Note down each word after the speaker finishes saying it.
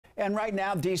And right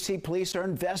now, D.C. police are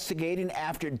investigating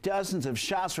after dozens of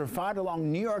shots were fired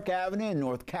along New York Avenue and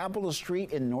North Capitol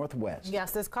Street in Northwest.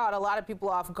 Yes, this caught a lot of people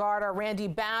off guard. Our Randy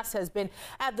Bass has been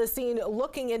at the scene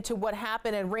looking into what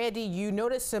happened. And Randy, you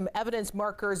noticed some evidence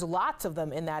markers, lots of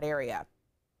them in that area.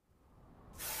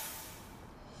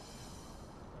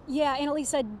 Yeah,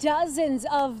 Annalisa, dozens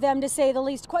of them to say the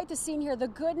least. Quite the scene here. The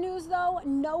good news, though,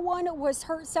 no one was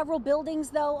hurt. Several buildings,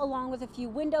 though, along with a few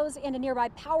windows and a nearby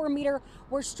power meter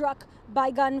were struck by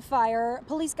gunfire.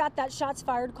 Police got that shots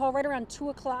fired call right around 2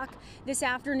 o'clock this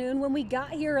afternoon. When we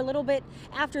got here a little bit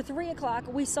after 3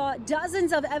 o'clock, we saw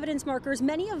dozens of evidence markers,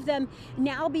 many of them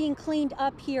now being cleaned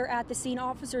up here at the scene.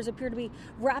 Officers appear to be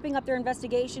wrapping up their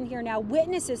investigation here now.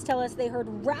 Witnesses tell us they heard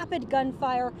rapid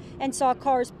gunfire and saw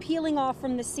cars peeling off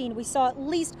from the scene. We saw at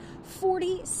least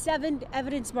 47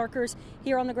 evidence markers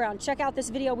here on the ground. Check out this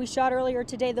video we shot earlier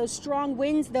today. Those strong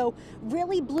winds, though,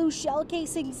 really blew shell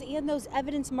casings and those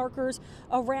evidence markers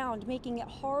around, making it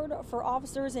hard for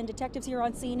officers and detectives here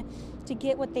on scene to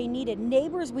get what they needed.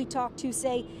 Neighbors we talked to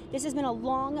say this has been a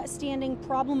long-standing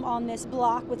problem on this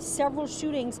block with several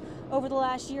shootings over the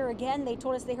last year. Again, they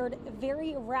told us they heard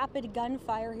very rapid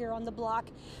gunfire here on the block.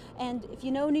 And if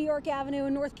you know New York Avenue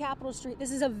and North Capitol Street,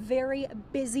 this is a very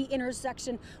busy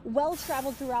intersection, well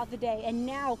traveled throughout the day. And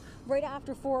now, right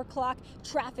after 4 o'clock,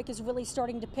 traffic is really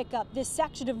starting to pick up. This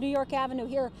section of New York Avenue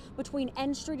here between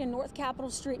N Street and North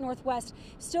Capitol Street Northwest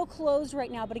still closed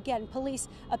right now. But again, police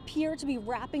appear to be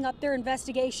wrapping up their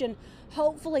investigation.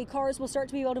 Hopefully, cars will start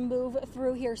to be able to move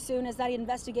through here soon as that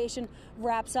investigation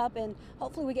wraps up. And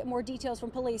hopefully we get more details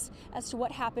from police as to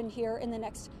what happened here in the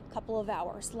next couple of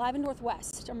hours. Live in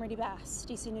Northwest, I'm Randy Bass,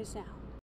 DC News Now.